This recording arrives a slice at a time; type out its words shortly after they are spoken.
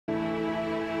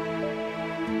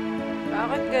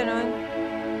Bakit ganun?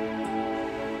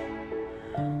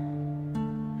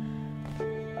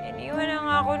 Iniwan na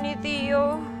nga ako ni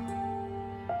Theo.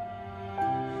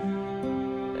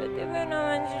 Pwede ba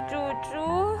naman si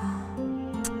Chuchu?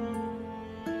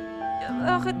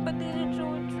 Bakit pati si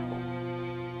Chuchu?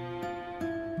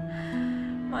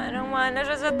 Manang-mana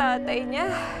siya sa tatay niya.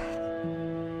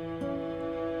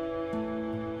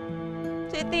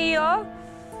 Si Theo?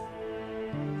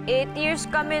 8 years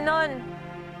kami nun.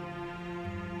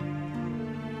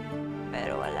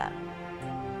 Pero wala.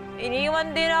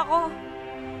 Iniwan din ako.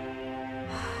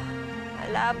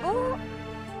 Malabo.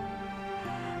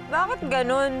 Bakit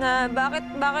ganun, ha?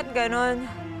 Bakit ganun?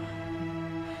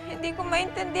 Hindi ko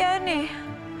maintindihan, eh.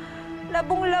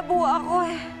 Labong-labo ako,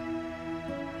 eh.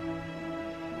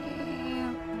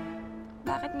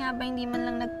 Bakit nga ba hindi man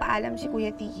lang nagpaalam si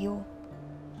Kuya Theo?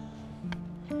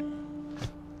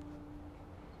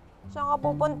 Saan ka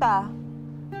pupunta?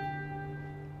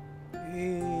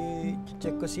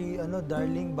 Check ko si,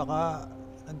 darling, baka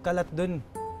nagkalat dun.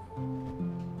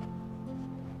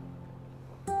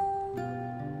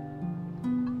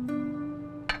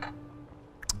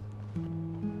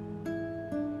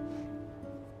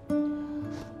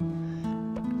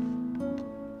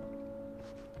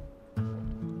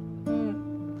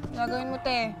 Gagawin mo,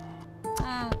 te.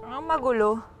 Ang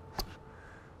magulo.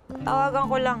 Tawagan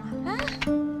ko lang. Ha?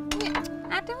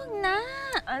 Ate, wag na.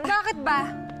 Bakit ba?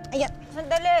 Ayan.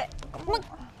 Sandali.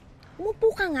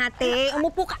 Umupo ka nga, te.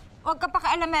 Umupo ka. Huwag ka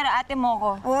pakialamera, ate mo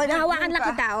ko. Oo, nahawakan lang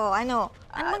kita. Ano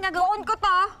bang gagawin? Load ko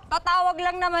to. Tatawag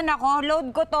lang naman ako. Load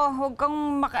ko to. Huwag kang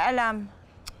makialam.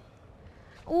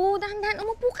 Dahan-dahan.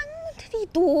 Umupo ka na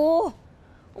dito.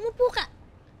 Umupo ka.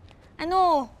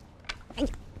 Ay,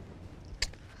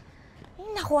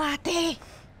 naku, ate.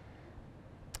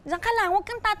 Diyan ka lang. Huwag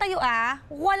kang tatayo,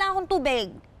 Kukuha lang akong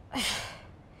tubig.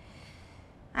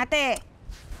 Ate.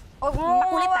 Huwag mo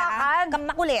Makulit, hawakan. Huwag kang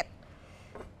makulit.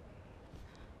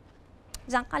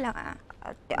 Diyan ka lang,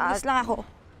 Bilis lang ako.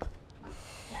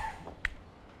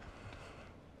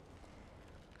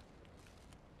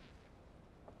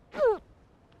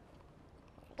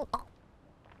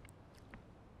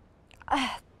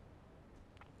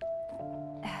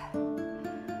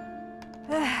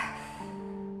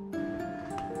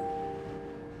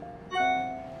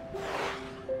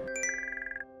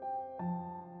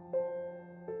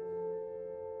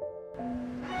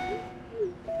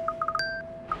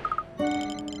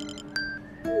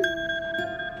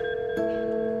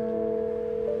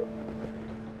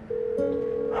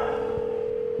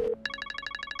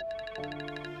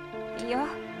 Theo?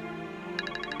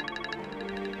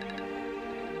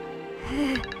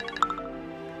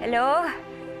 Hello?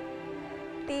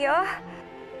 Theo?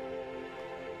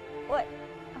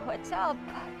 What's up?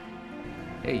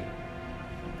 Hey,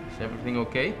 is everything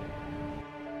okay?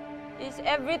 Is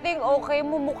everything okay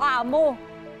mo mukha mo?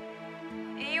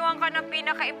 Iiwan ka ng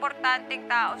pinaka-importanting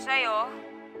tao sa'yo.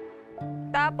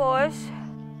 Tapos,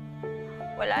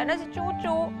 wala na si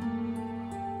Chuchu.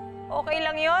 Okay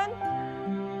lang yon?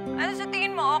 Ano sa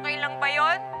tingin mo, okay lang ba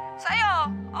yon?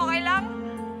 Sa'yo, okay lang?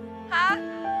 Ha?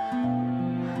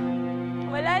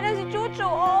 Wala na si Chuchu.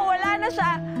 Oo, wala na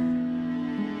siya.